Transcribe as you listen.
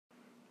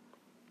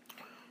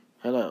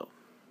Hello,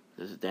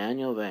 this is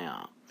Daniel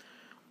Vail.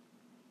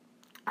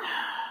 I've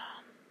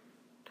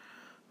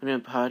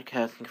been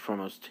podcasting for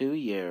almost 2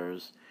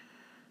 years,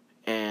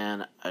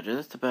 and I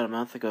just about a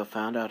month ago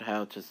found out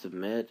how to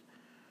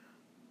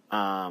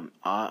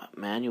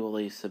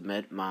manually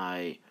submit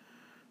my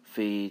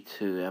feed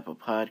to Apple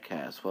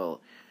Podcasts.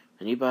 Well,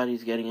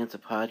 anybody's getting into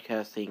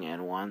podcasting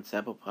and wants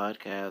Apple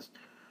Podcasts,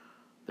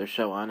 their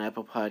show on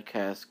Apple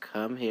Podcasts,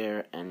 come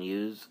here and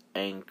use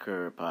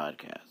Anchor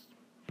Podcast.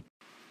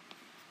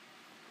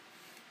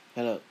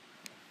 Hello,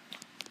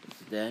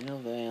 this is Daniel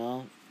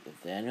Vail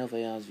with Daniel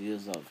Vail's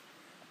views of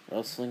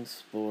wrestling,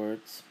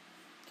 sports,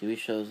 TV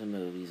shows, and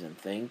movies. And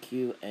thank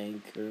you,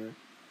 Anchor,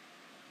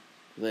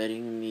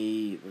 letting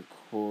me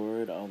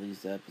record all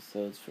these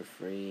episodes for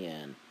free.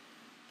 And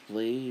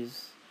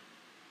please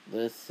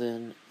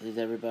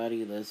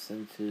everybody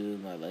listen to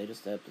my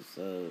latest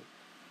episode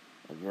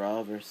of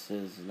Raw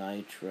vs.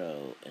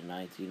 Nitro in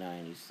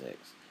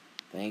 1996.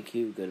 Thank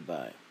you,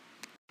 goodbye.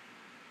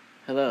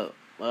 Hello.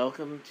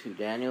 Welcome to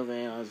Daniel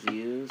Vail's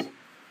views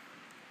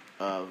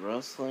of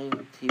wrestling,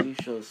 TV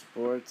shows,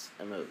 sports,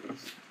 and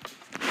movies.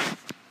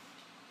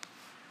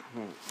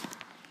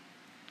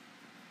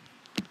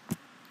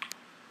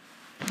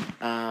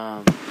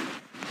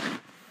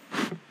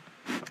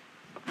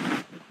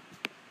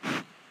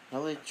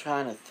 Really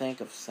trying to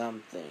think of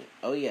something.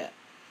 Oh yeah,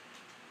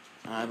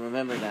 I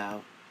remember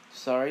now.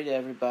 Sorry to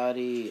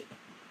everybody.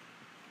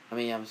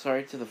 I'm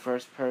sorry to the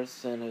first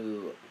person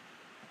who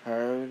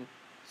heard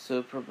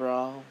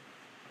SuperBrawl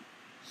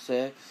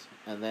VI,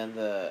 and then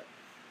the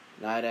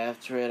night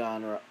after it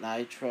on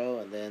Nitro,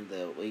 and then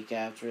the week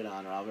after it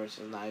on Raw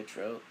vs.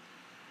 Nitro.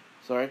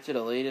 Sorry to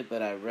delete it,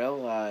 but I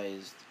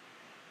realized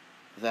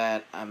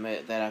that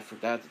I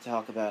forgot to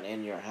talk about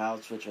In Your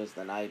House, which was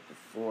the night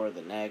before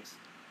the next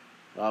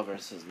Raw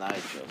vs.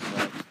 Nitro.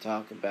 So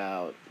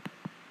I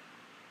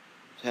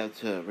have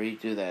to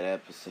redo that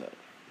episode.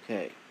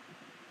 Okay.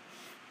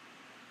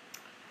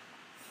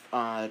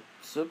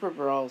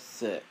 SuperBrawl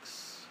VI.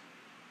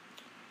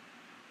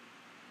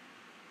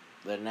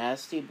 The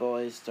Nasty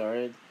Boys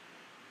started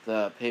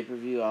the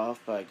pay-per-view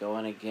off by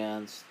going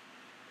against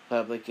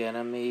Public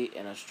Enemy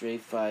in a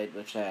street fight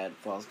which had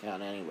Falls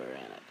Count Anywhere in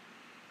it.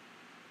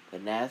 The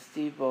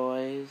Nasty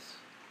Boys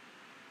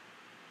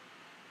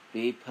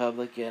beat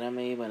Public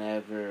Enemy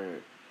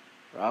whenever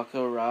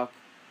Rocco Rock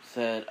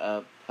set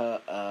up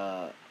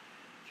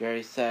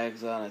Jerry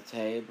Sags on a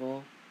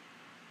table.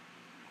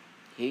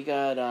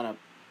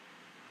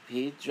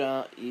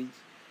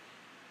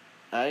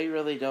 I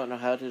really don't know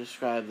how to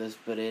describe this,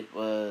 but it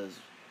was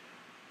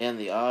in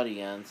the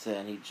audience,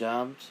 and he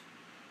jumped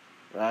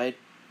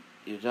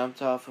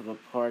off of a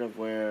part of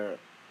that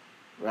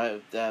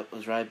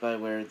was right by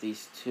where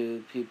these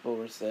two people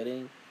were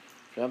sitting,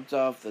 jumped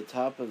off the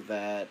top of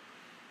that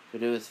to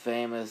do his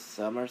famous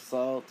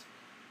somersault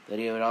that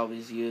he would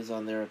always use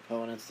on their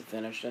opponents to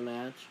finish a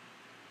match.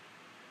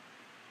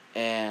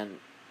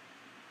 And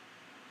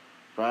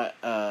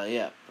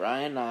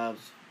Brian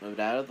Knobbs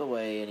moved out of the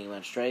way, and he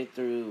went straight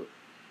through.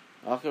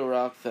 Rocco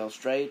Rock fell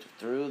straight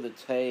through the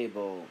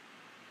table,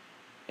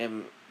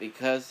 and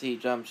because he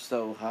jumped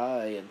so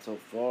high and so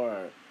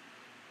far,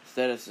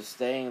 instead of just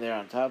staying there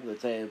on top of the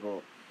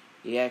table,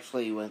 he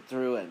actually went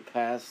through and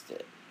past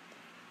it.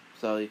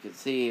 So you could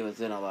see he was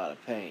in a lot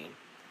of pain.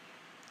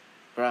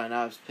 Brian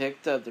Knobbs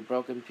picked up the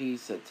broken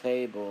piece of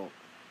table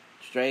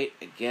straight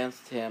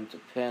against him to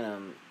pin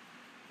him,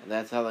 and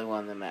that's how they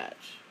won the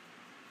match.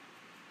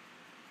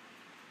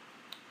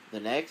 The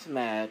next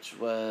match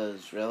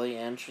was really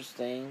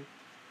interesting.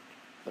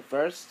 The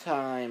first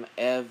time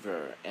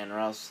ever in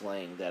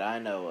wrestling that I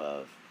know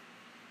of,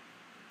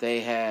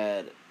 they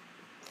had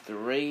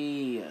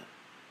three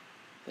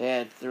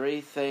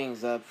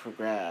things up for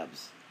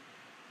grabs: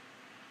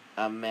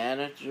 a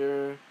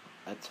manager,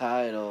 a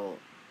title,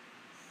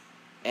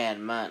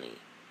 and money.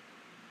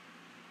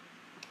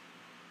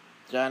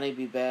 Johnny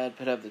B. Bad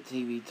put up the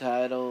TV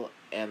title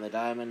and the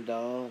Diamond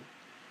Doll,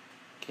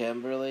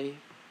 Kimberly,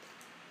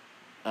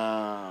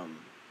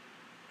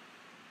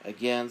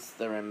 against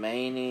the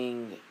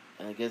remainder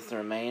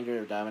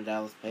of Diamond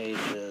Dallas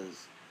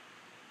Page's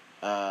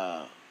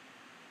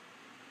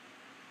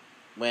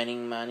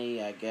winning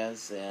money, I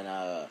guess, in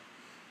a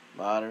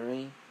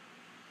lottery.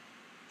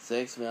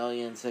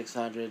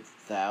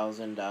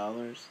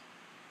 $6,600,000.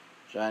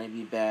 Johnny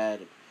B.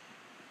 Bad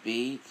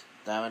beat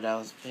Diamond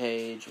Dallas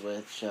Page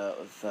with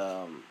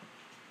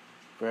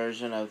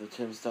version of the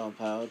Tombstone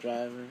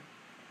Piledriver.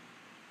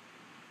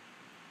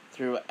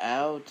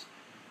 Throughout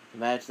the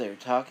match, they were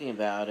talking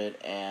about it,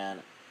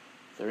 and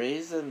the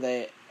reason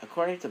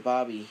according to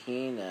Bobby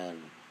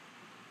Heenan,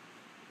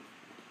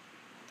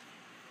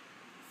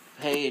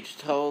 Page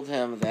told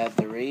him that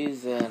the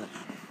reason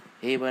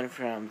he went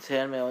from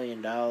 $10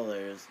 million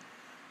to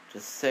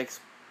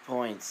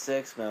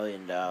 $6.6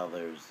 million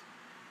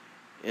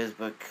is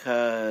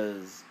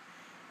because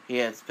he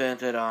had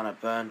spent it on a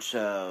bunch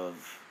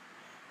of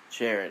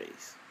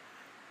charities.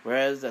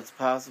 Whereas that's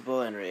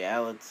possible, in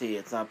reality,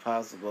 it's not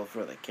possible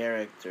for the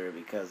character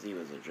because he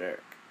was a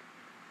jerk.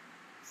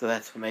 So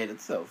that's what made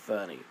it so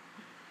funny.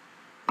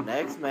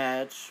 Next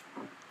match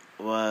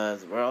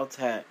was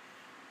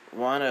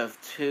one of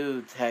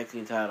two tag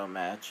team title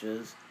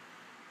matches.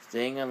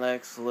 Sting and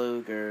Lex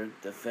Luger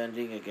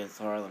defending against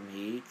Harlem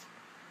Heat.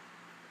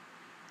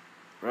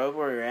 Road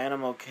Warrior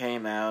Animal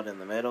came out in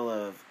the middle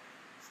of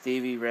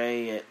Stevie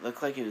Ray. It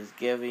looked like he was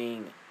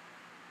giving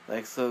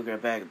Lex Luger a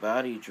back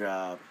body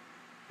drop,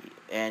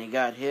 and he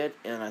got hit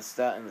in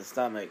the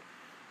stomach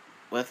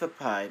with a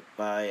pipe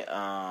by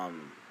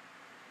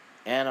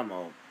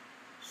Animal.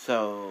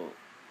 So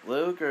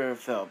Luger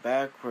fell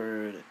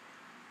backward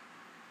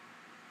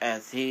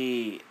as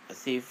he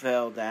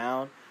fell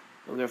down.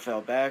 Luger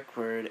fell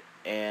backward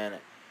and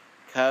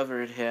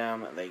covered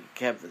him. They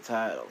kept the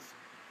titles.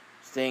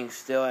 Sting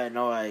still had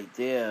no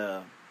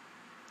idea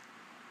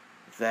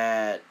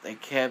that they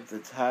kept the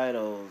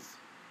titles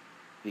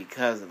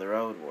because of the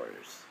Road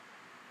Warriors.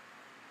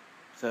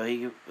 So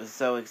he was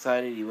so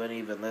excited he wouldn't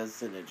even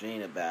listen to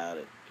Gene about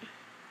it.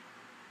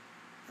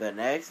 The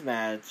next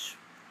match,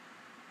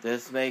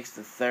 this makes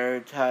the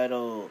third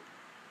title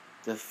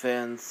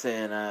defense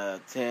in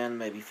 10,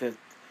 maybe 15.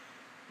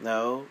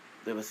 No,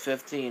 there was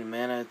 14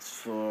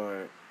 minutes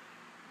and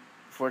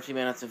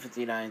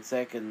 59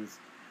 seconds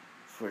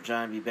for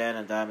John B. Bad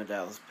and Diamond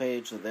Dallas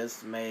Page. So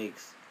this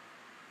makes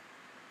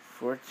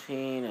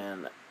 14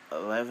 and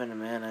 11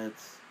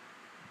 minutes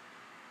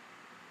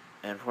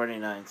and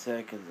 49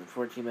 seconds and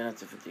 14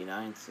 minutes and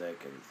 59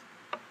 seconds.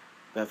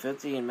 About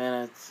 15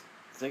 minutes,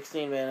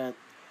 16 minutes,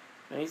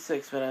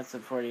 26 minutes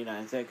and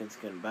 49 seconds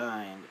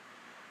combined.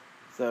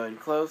 So in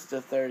close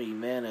to 30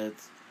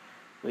 minutes,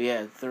 we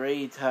had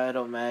 3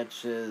 title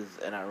matches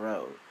in a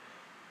row.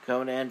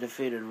 Conan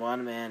defeated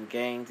One Man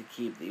Gang to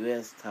keep the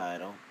U.S.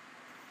 title.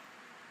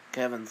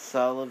 Kevin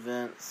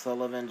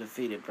Sullivan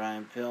defeated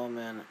Brian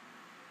Pillman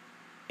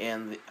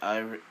in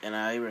an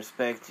I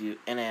Respect You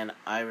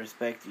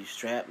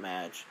strap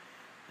match.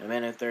 In a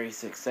minute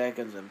 36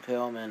 seconds, when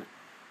Pillman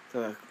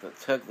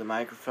took the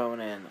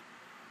microphone and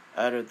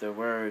uttered the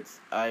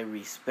words, "I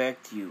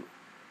respect you,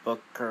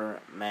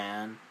 Booker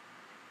Man."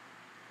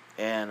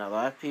 And a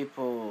lot of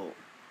people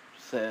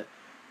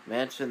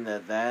mentioned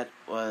that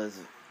was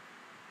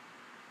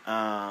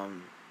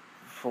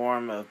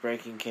form of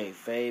breaking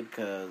kayfabe,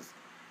 because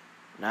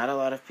not a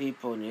lot of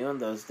people knew in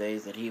those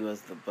days that he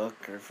was the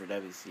booker for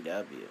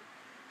WCW,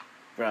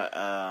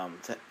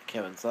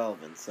 Kevin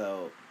Sullivan.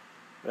 So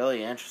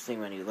really interesting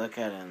when you look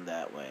at it in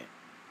that way.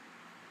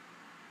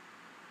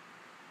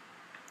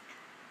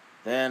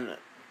 Then,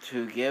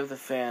 to give the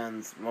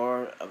fans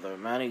more of their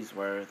money's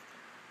worth,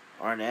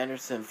 Arn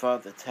Anderson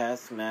fought the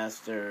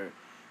Taskmaster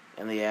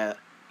in the I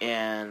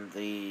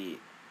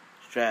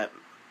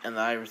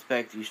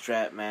Respect You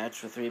strap match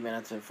for 3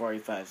 minutes and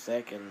 45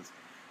 seconds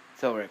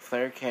until Ric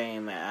Flair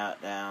came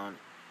down,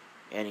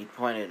 and he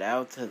pointed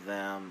out to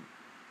them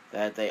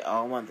that they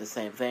all want the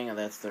same thing, and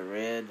that's the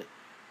Red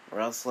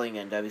Wrestling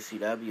in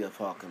WCW of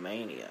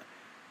Hulkamania.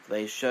 So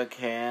they shook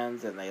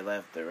hands and they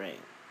left the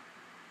ring.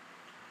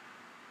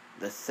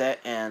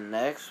 And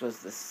next was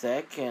the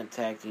second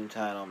tag team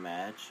title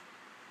match.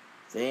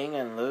 Sting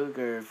and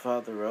Luger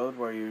fought the Road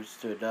Warriors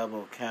to a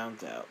double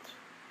countout.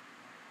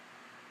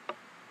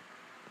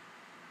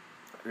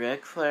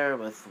 Ric Flair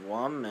with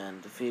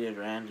Woman defeated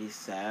Randy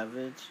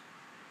Savage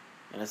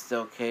in a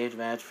steel cage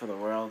match for the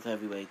World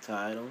Heavyweight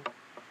title.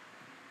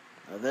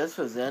 Now this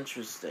was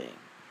interesting.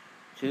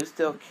 2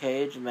 steel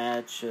cage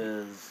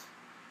matches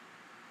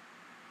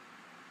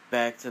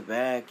back to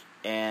back,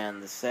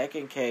 and the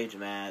second cage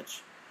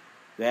match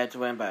you had to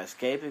win by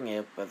escaping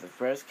it, but the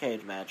first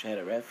cage match had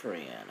a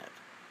referee in it.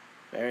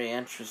 Very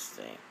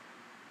interesting.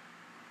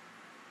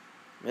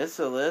 Miss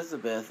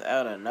Elizabeth,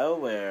 out of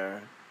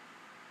nowhere,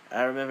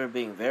 I remember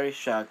being very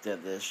shocked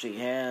at this. She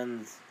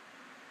hands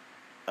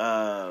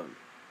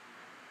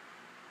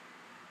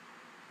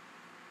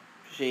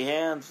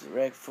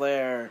Ric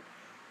Flair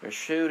her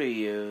shoe to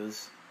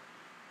use.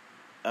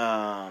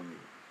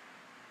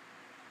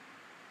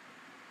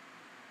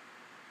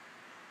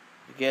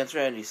 Against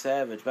Randy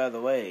Savage. By the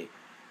way,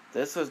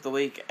 this was the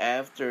week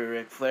after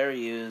Ric Flair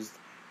used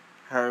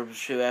her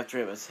shoe after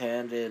it was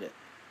handed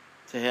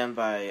to him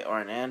by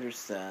Arn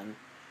Anderson.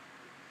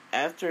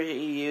 After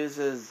he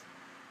uses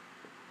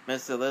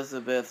Miss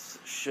Elizabeth's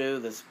shoe,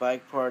 the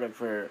spike part of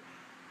her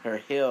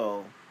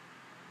heel,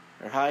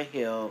 her high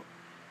heel,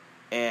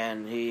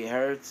 and he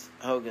hurts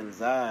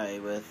Hogan's eye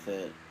with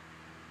it,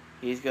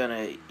 he's going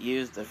to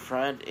use the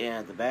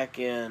back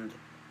end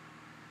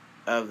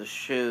of the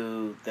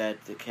shoe that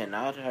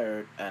cannot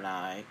hurt an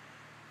eye,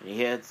 and he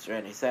hits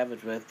Randy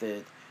Savage with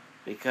it,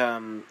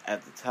 become,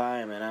 at the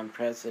time, an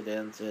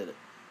unprecedented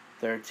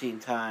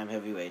 13-time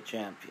heavyweight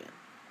champion.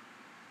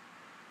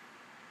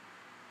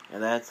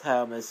 And that's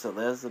how Miss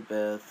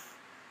Elizabeth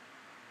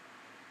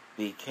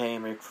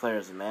became Ric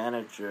Flair's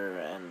manager,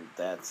 and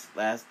that's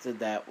lasted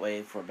that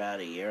way for about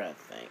a year, I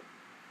think,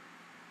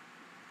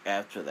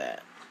 after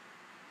that.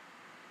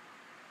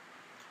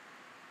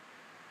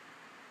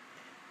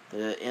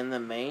 In the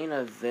main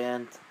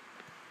event,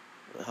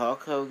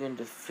 Hulk Hogan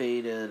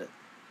defeated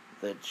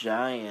the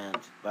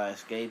Giant by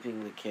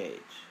escaping the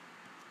cage.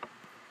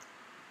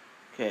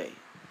 Okay.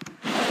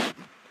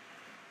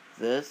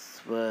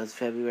 This was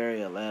February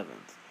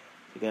 11th.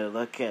 You gotta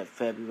look at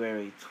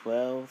February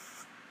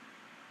 12th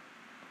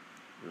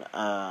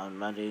on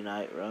Monday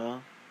Night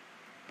Raw.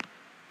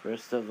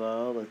 First of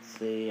all, let's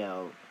see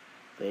how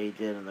they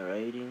did in the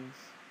ratings.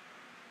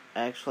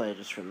 Actually, I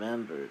just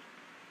remembered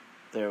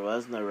there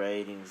was no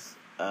ratings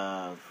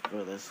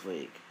for this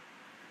week.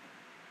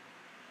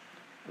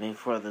 I mean,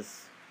 for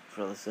this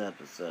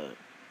episode.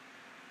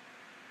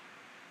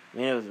 I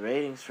mean, it was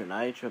ratings for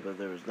Nitro, but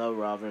there was no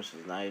Raw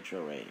versus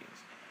Nitro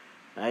ratings.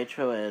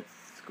 Nitro had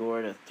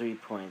scored a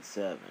 3.7.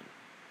 So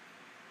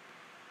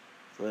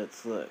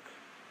let's look.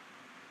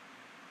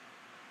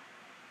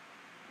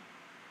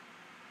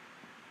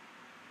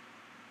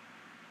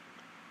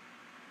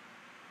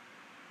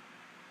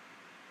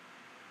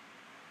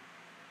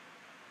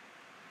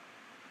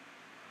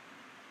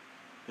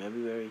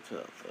 February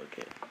 12th,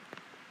 okay.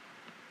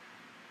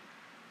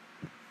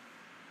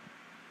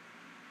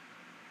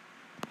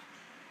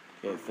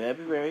 Okay,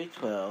 February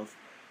 12th,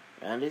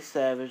 Randy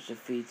Savage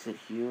defeated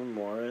Hugh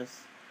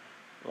Morris.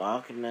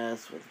 Loch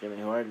Ness with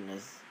Jimmy Hart in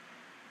his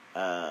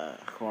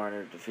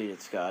corner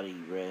defeated Scotty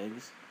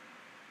Riggs.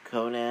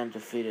 Conan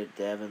defeated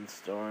Devon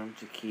Storm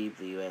to keep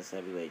the U.S.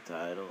 Heavyweight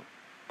title.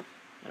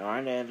 And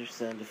Arn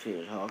Anderson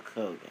defeated Hulk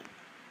Hogan.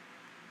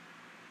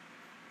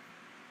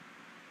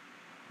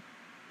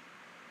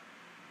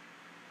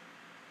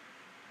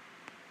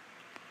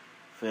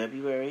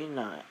 February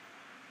 9th.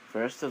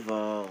 First of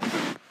all,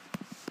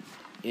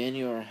 In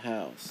Your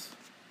House.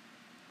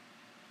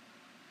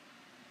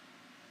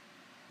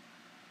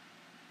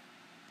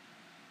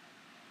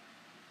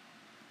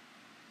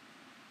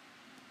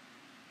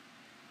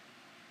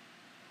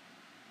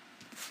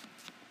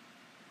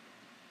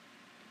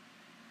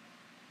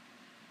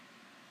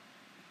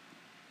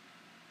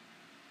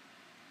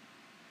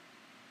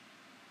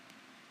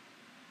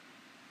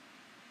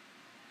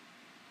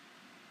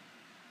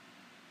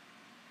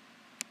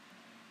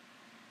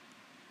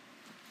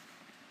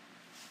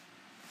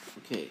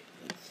 Okay,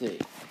 let's see.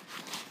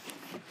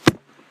 I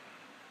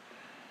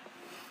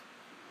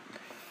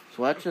was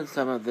watching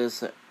some of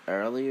this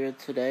earlier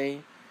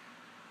today,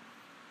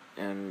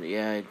 and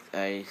yeah,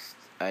 I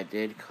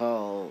did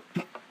call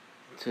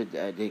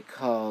today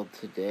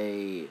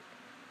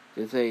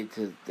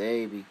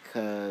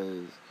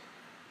because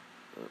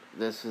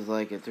this was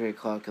like at 3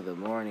 o'clock in the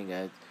morning.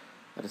 I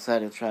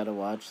decided to try to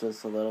watch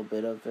this a little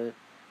bit of it.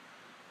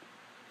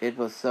 It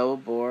was so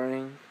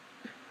boring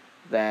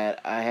that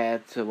I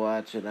had to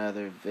watch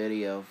another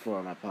video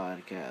for my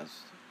podcast.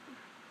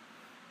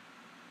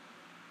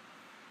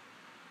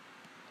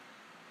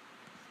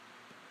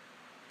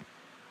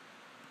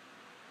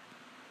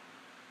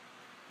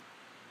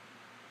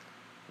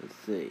 Let's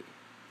see.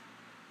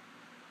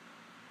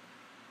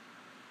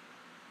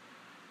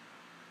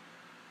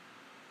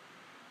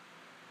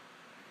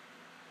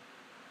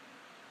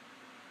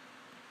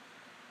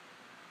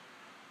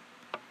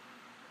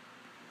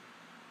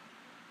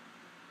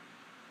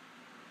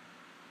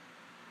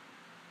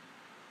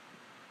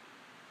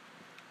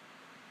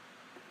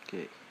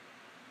 Okay.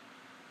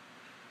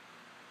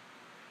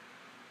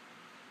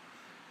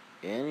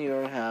 In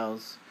Your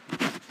House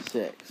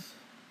 6.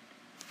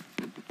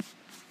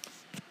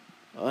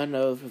 All I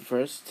know for the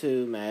first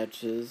two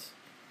matches,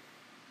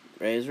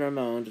 Razor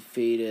Ramon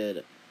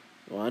defeated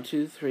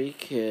 1-2-3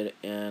 Kid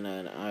in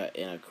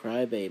a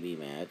Crybaby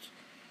match.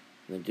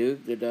 The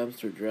Duke the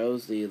Dumpster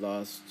Drozy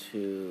lost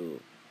to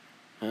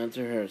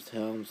Hunter Hearst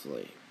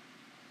Helmsley.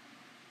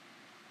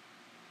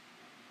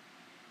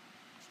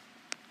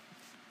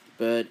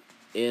 But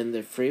in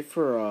the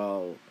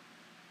free-for-all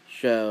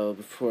show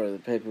before the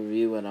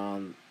pay-per-view went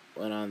on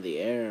the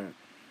air,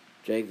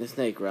 Jake the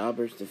Snake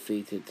Roberts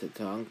defeated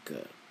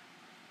Tatanka.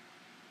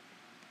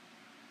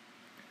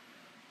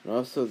 And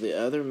also the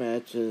other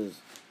matches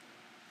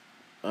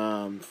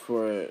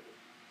for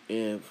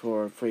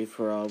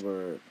free-for-all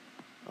were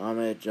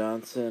Ahmed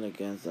Johnson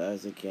against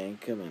Isaac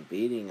Yankem and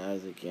beating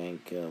Isaac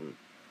Yankem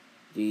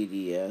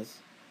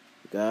DDS.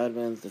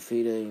 Godwin's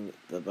defeating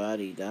the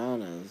Body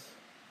Donnas.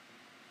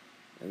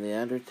 And The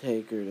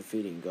Undertaker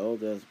defeating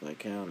Goldust by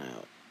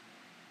countout,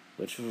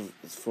 which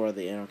was for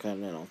the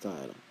Intercontinental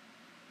title.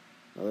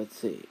 Now let's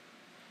see.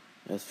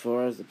 As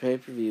far as the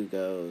pay-per-view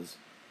goes,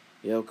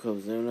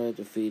 Yokozuna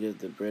defeated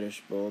the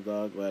British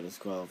Bulldog by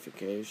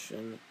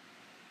disqualification.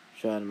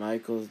 Shawn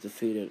Michaels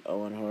defeated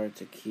Owen Hart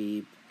to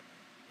keep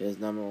his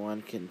number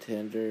one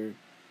contendership,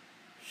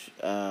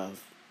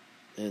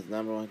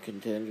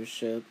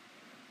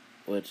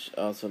 which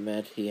also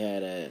meant he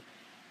had a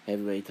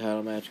heavyweight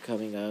title match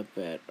coming up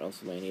at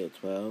WrestleMania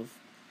 12.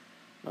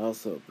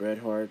 Also, Bret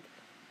Hart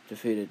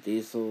defeated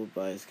Diesel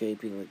by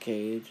escaping the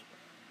cage,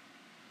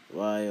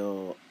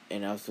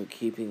 and also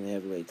keeping the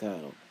heavyweight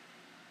title.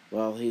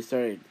 Well, he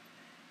started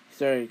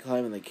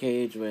climbing the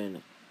cage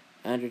when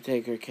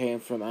Undertaker came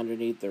from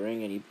underneath the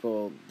ring and he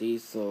pulled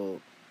Diesel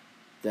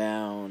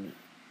down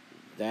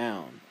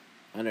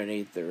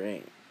underneath the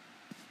ring.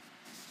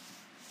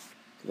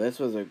 So this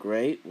was a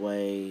great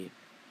way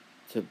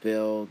to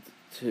build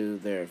to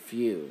their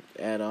feud,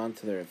 add on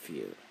to their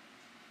feud.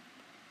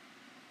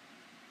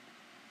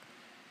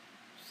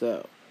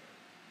 So,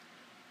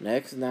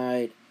 next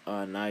night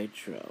on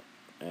Nitro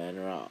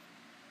and Raw.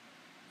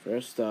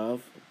 First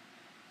off,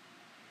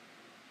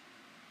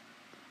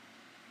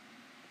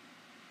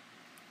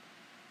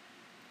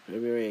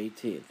 February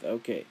 18th.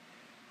 Okay.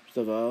 First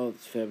of all,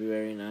 it's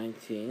February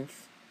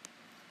 19th.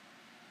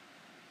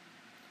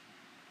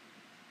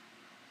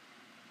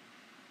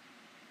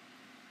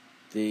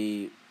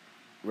 The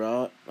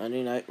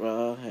Monday Night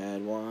Raw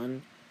had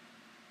won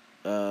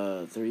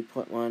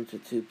 3.1 to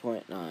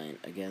 2.9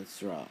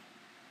 against Raw.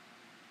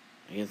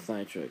 Against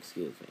Nitro,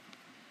 excuse me.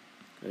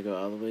 I go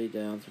all the way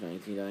down to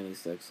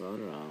 1996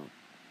 on Raw.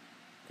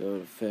 Go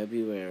to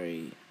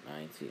February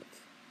 19th.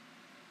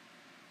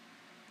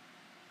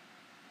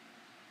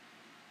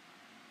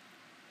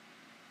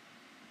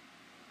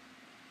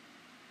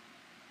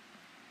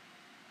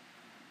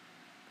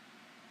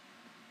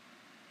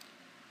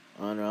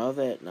 On Raw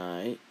that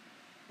night,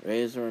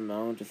 Razor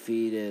Ramon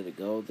defeated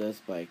Goldust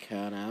by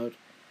countout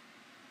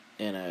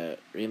in a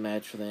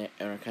rematch for the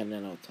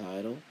Intercontinental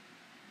title.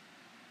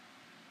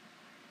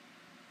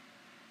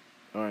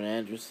 Arn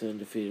Anderson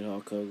defeated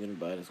Hulk Hogan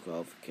by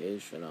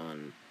disqualification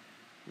on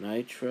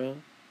Nitro.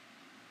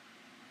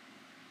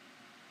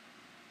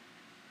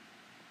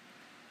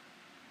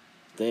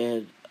 They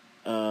had,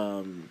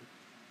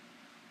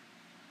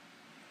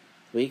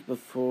 week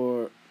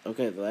before,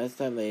 the last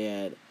time they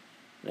had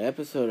an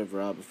episode of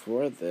Raw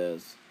before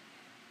this,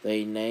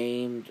 they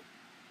named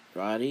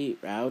Roddy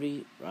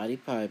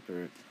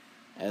Piper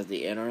as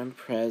the interim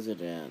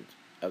president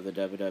of the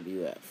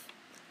WWF.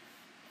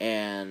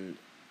 And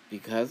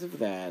because of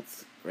that,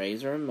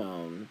 Razor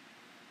Ramon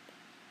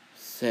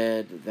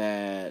said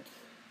to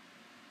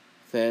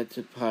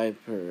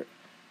Piper,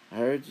 I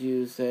heard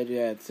you said you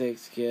had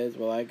 6 kids.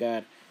 Well, I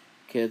got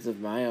kids of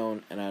my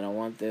own, and I don't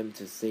want them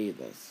to see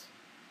this.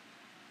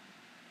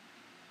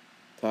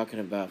 Talking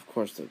about, of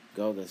course, the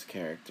Goldust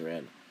character,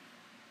 and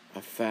I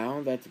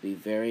found that to be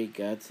very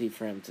gutsy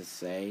for him to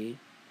say,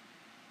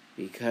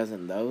 because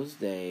in those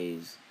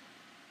days,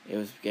 it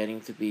was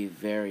getting to be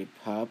very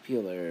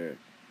popular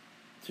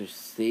to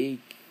see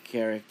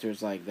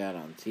characters like that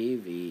on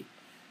TV,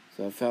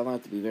 so I found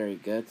that to be very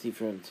gutsy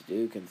for him to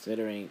do,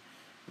 considering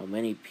how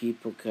many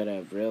people could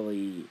have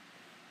really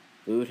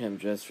booed him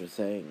just for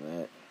saying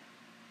that.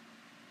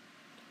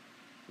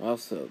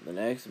 Also, the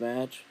next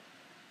match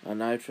on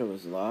Nitro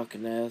was Loch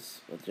Ness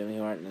with Jimmy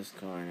Hart in his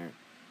corner,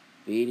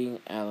 beating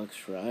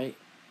Alex Wright.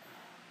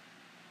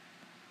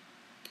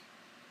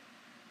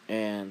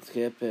 And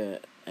Skip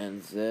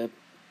and Zip,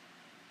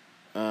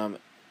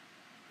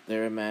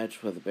 their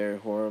match with Barry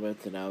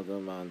Horowitz and Aldo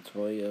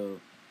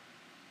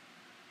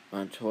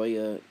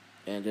Montoya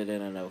ended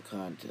in a no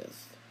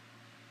contest.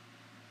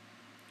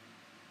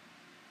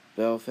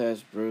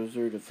 Belfast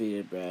Bruiser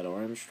defeated Brad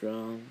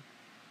Armstrong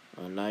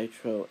on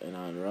Nitro, and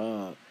on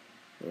Raw,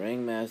 the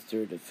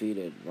Ringmaster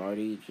defeated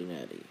Marty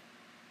Jannetty.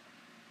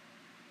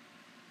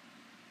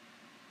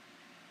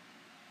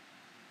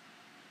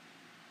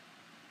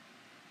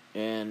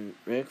 And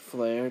Ric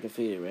Flair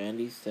defeated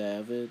Randy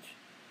Savage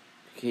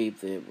to keep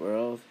the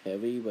World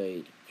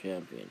Heavyweight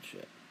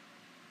Championship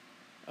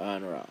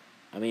on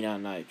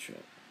Nitro.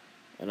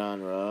 And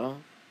on Raw,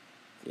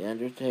 The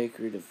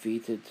Undertaker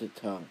defeated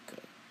Tatanka.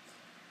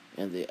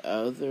 And the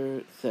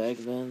other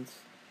segments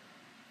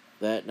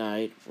that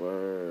night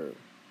were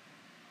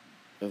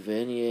a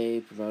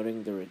vignette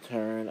promoting the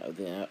return of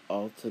the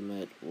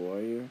Ultimate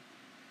Warrior,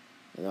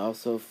 and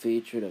also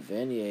featured a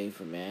vignette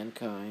for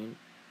Mankind,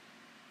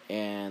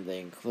 and they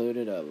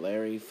included a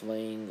Larry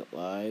Fling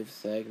live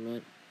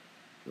segment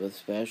with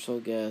special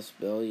guest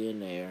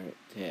Billionaire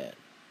Ted,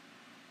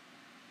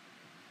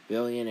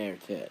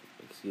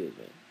 excuse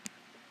me.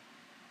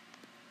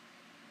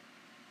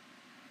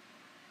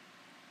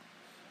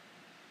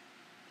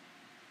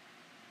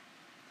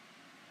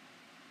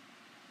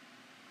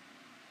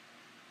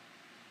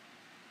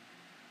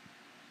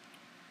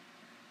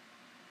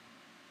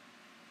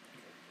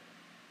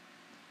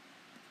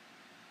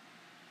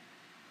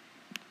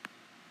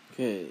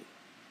 Okay,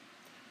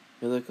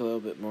 we look a little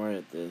bit more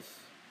at this.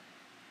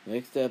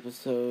 Next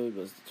episode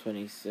was the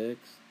 26th,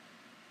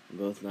 in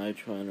both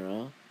Nitro and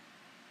Raw.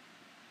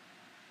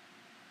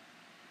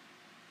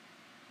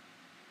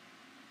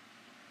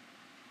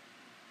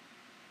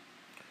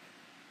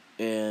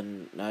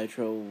 And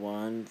Nitro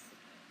won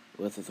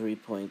with a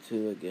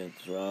 3.2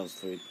 against Raw's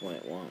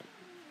 3.1.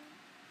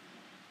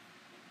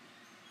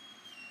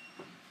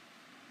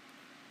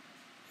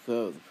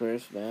 So, the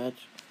first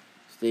match,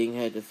 Sting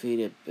had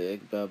defeated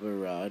Big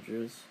Bubba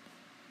Rogers.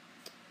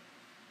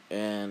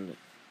 And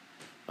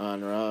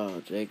on Raw,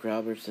 Jake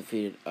Roberts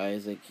defeated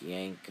Isaac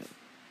Yankem.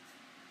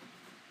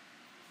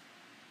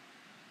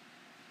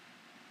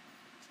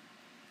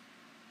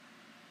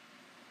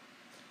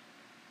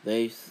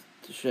 They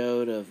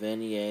showed a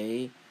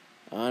vignette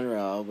on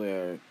Raw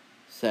where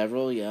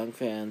several young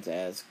fans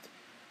asked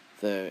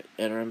the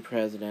interim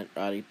president,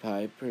 Roddy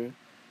Piper,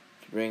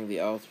 to bring the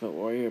Ultimate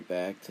Warrior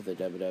back to the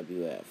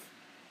WWF.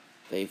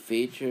 They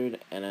featured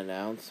an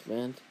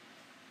announcement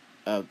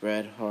of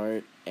Bret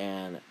Hart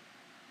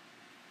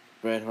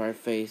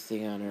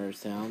facing Hunter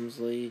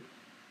Helmsley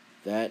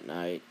that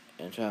night,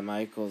 and Shawn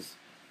Michaels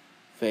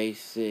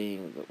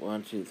facing the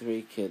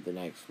 1-2-3 Kid the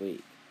next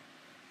week.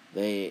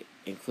 They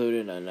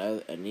included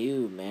a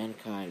new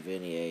Mankind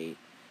vignette,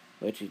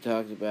 which he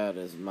talked about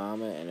his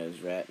mama and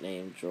his rat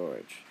named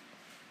George.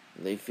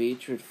 They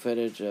featured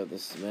footage of the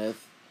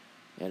Smith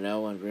and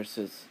Owen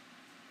versus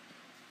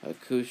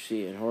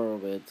Akushi and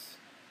Horowitz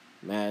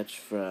match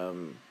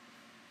from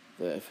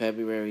the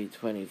February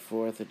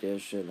 24th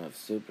edition of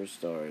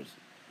Superstars.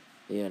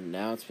 The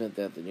announcement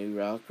that the New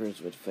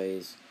Rockers would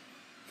face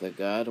the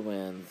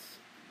Godwins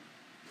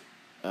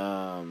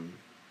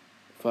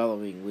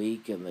following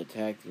week in the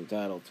tag team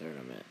title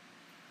tournament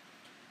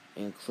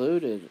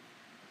included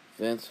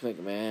Vince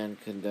McMahon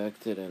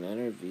conducted an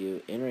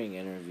in-ring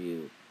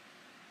interview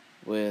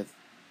with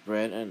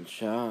Bret and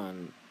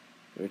Shawn.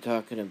 They were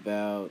talking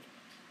about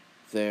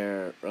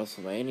their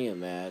WrestleMania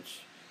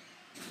match,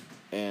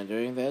 and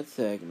during that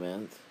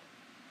segment,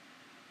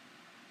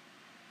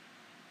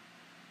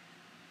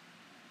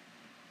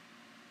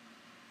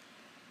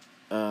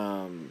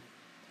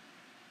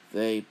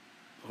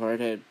 Hart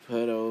had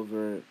put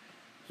over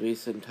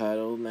recent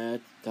title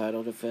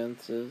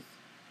defenses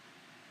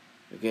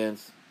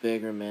against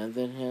bigger men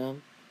than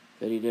him,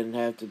 that he didn't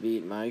have to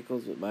beat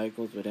Michaels, but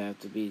Michaels would have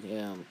to beat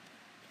him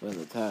to win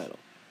the title.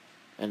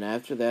 And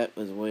after that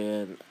was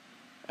when,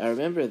 I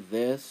remember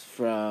this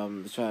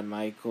from Shawn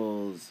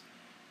Michaels'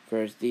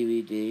 first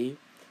DVD,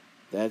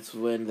 that's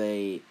when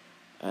they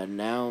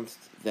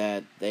announced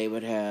that they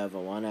would have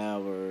a 1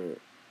 hour,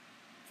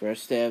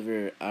 first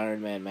ever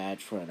Iron Man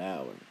match for an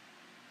hour.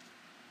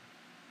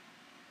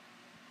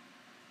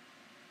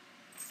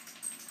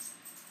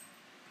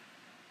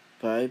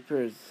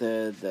 Piper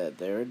said that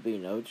there would be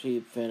no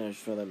cheap finish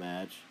for the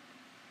match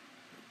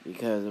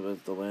because it was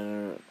the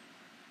winner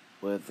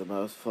with the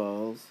most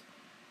falls.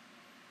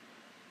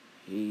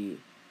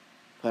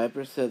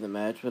 Piper said the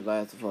match would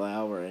last a full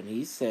hour, and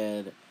he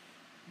said,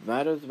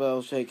 might as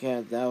well shake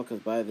hands now because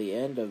by the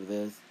end of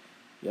this,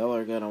 y'all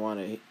are gonna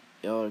want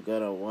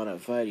to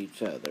fight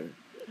each other.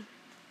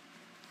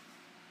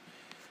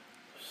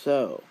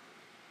 So,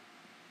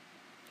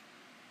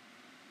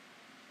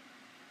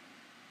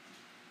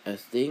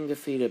 as Sting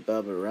defeated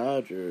Bubba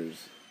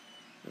Rogers,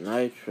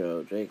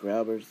 Nitro, Jake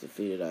Roberts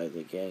defeated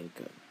Isaac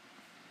Yankem.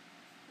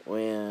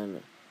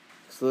 When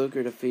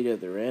Sluger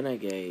defeated the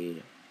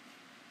Renegade,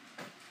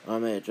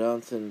 Ahmed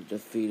Johnson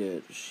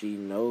defeated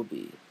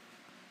Shinobi.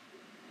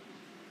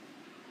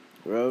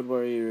 Road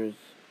Warriors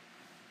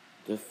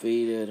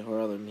defeated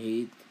Harlem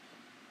Heat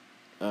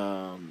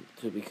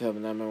to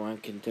become number one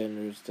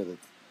contenders for the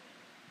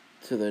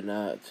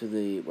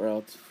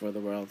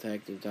world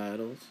tag team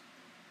titles.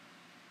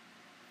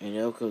 And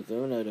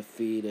Yokozuna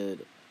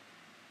defeated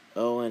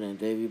Owen and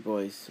Davey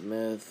Boy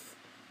Smith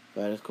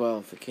by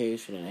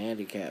disqualification in a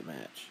handicap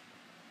match.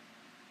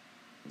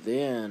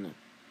 Then,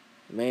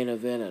 main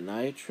event at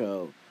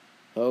Nitro,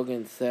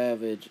 Hogan,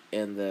 Savage,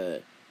 and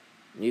the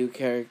new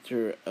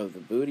character of the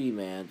Booty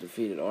Man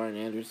defeated Arn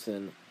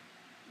Anderson,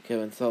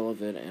 Kevin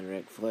Sullivan, and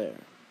Ric Flair.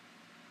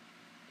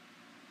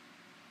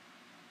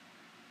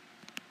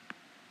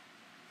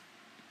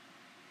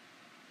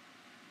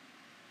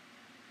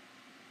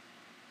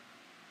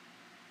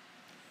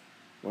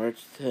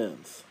 March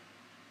 10th.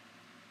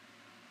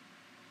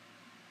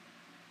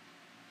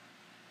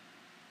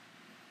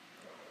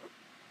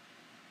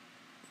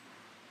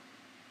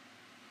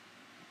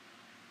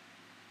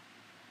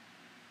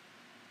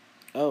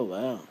 Oh,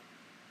 wow.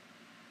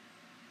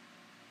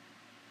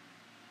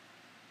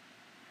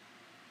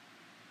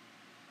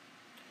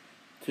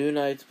 Two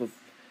nights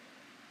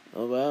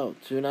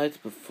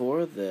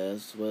before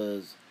this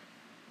was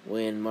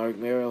when Mark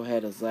Mero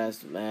had his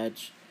last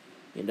match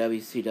in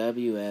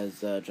WCW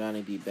as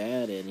Johnny B.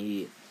 Bad, and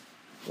he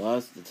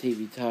lost the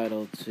TV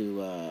title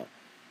to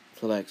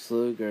Lex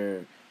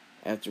Luger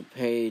after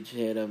DDP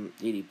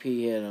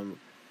hit him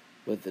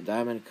with the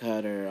diamond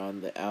cutter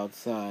on the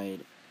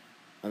outside.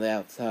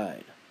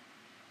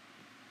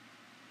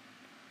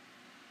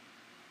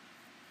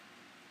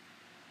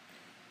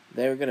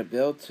 They were going to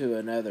build to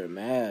another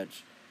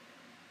match,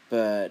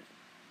 but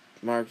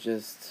for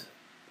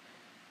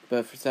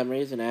some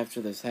reason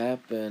after this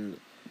happened,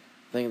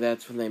 I think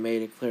that's when they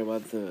made it clear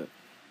what the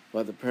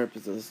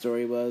purpose of the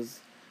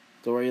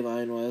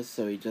storyline was,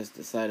 so he just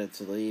decided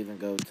to leave and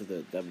go to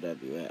the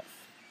WWF.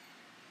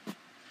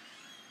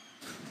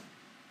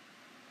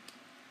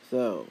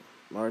 So,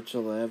 March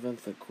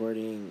 11th,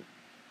 according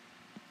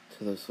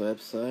to this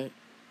website.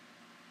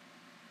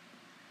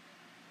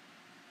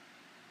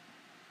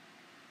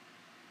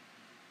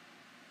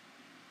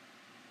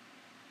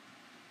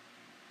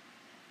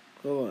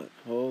 Hold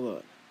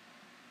on.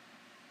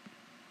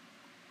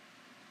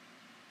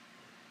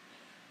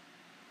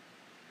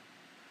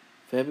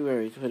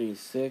 February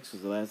 26th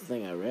was the last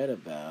thing I read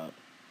about.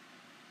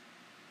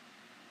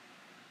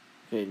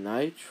 Okay,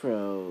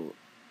 Nitro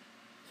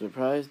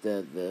surprised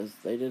at this.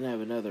 They didn't have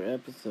another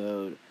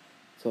episode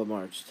till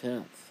March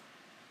 10th.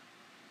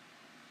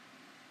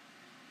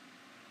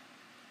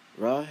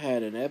 Raw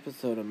had an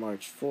episode on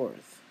March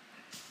 4th,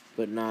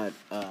 but not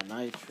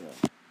Nitro.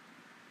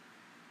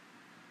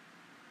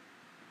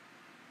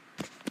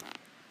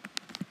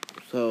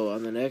 So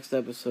on the next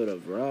episode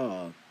of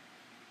Raw,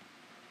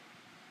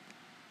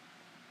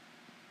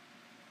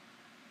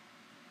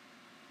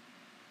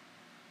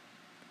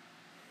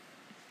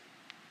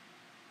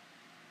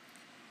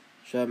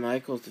 Shawn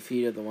Michaels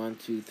defeated the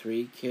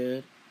 1-2-3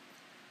 Kid.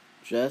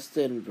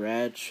 Justin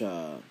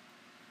Bradshaw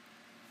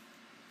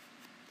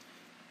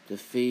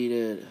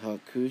defeated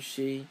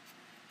Hakushi,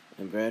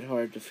 and Bret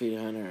Hart defeated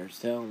Hunter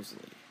Hearst Helmsley.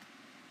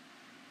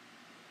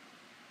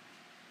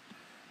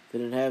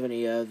 Didn't have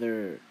any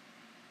other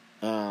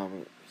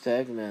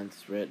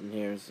segments written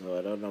here, so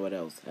I don't know what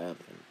else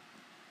happened.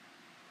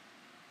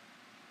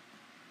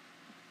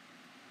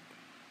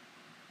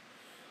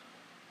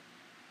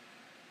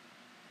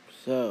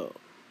 So,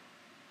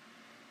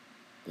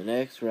 the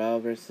next Raw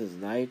vs.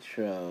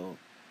 Nitro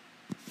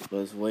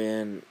was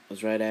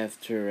right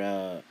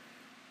after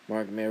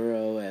Mark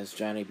Miro as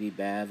Johnny B.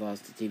 Bad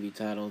lost the TV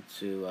title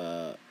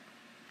to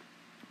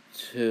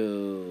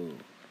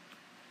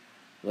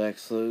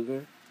Lex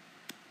Luger.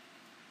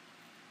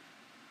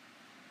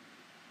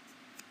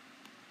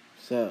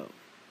 So,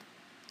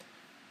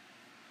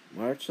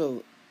 March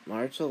 11th,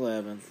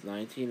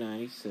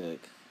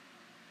 1996,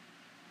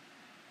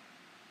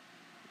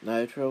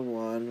 Nitro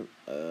won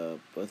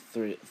with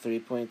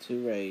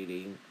 3.2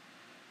 rating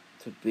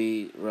to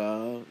beat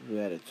Raw, who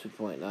had a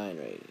 2.9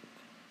 rating.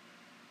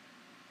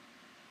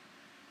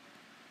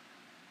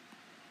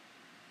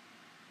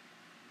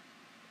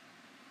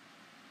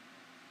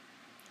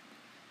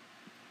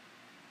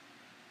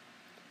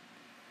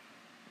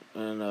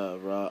 And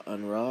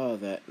on Raw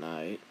that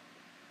night,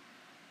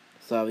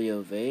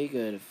 Savio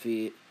Vega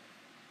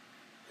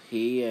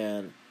he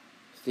and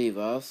Steve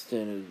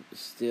Austin, who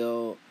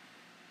still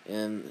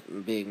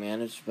being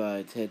managed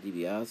by Ted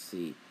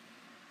DiBiase,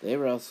 they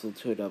wrestled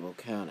to a double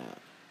countout.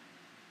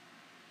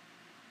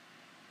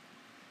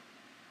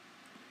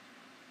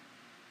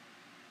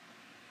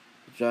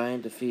 The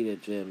Giant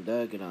defeated Jim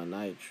Duggan on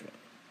Nitro.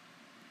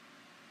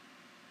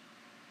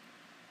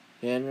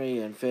 Henry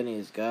and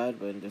Phineas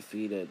Godwin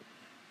defeated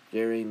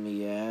Jerry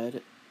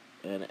Mead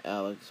and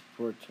Alex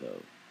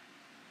Porto.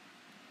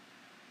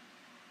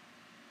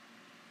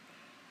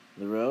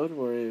 The Road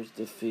Warriors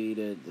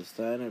defeated the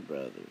Steiner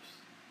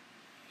Brothers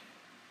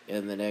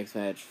in the next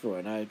match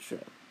for Nitro.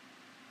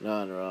 And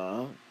on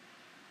Raw,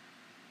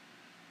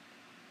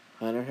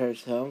 Hunter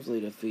Hearst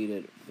Helmsley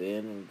defeated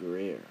Vin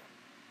Greer.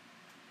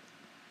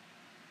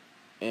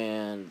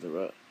 And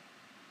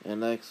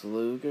Lex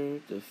Luger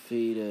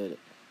defeated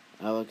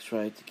Alex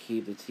Wright to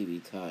keep the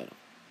TV title.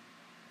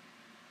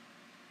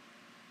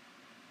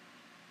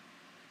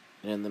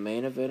 And in the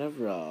main event of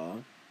Raw,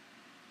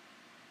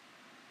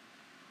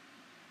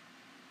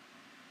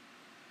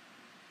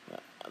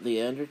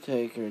 The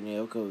Undertaker and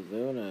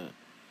Yokozuna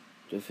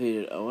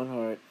defeated Owen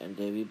Hart and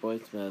Davey Boy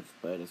Smith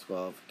by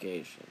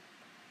disqualification.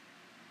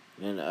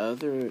 In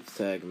other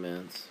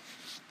segments,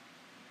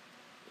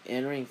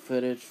 in-ring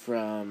footage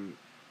for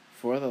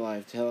the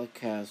live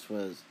telecast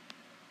was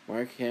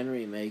Mark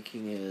Henry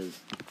making his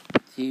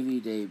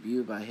TV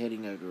debut by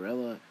hitting a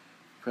gorilla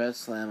press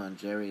slam on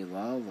Jerry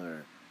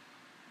Lawler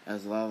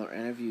as Lawler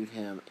interviewed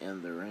him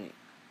in the ring.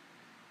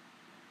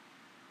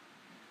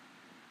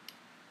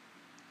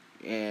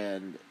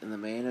 And in the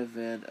main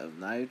event of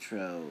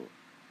Nitro,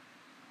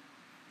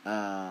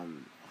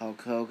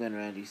 Hulk Hogan,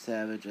 Randy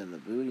Savage, and the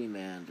Booty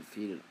Man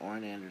defeated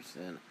Orn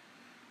Anderson,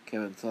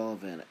 Kevin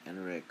Sullivan,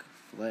 and Ric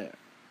Flair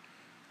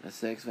in a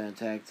 6-man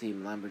tag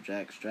team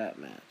lumberjack strap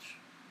match.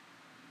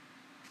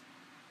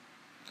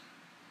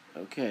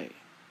 Okay.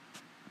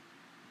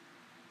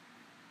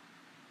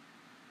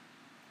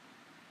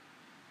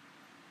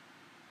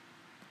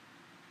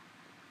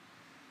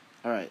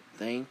 Alright,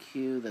 thank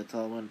you. That's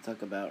all I want to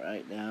talk about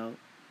right now.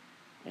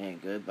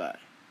 And goodbye.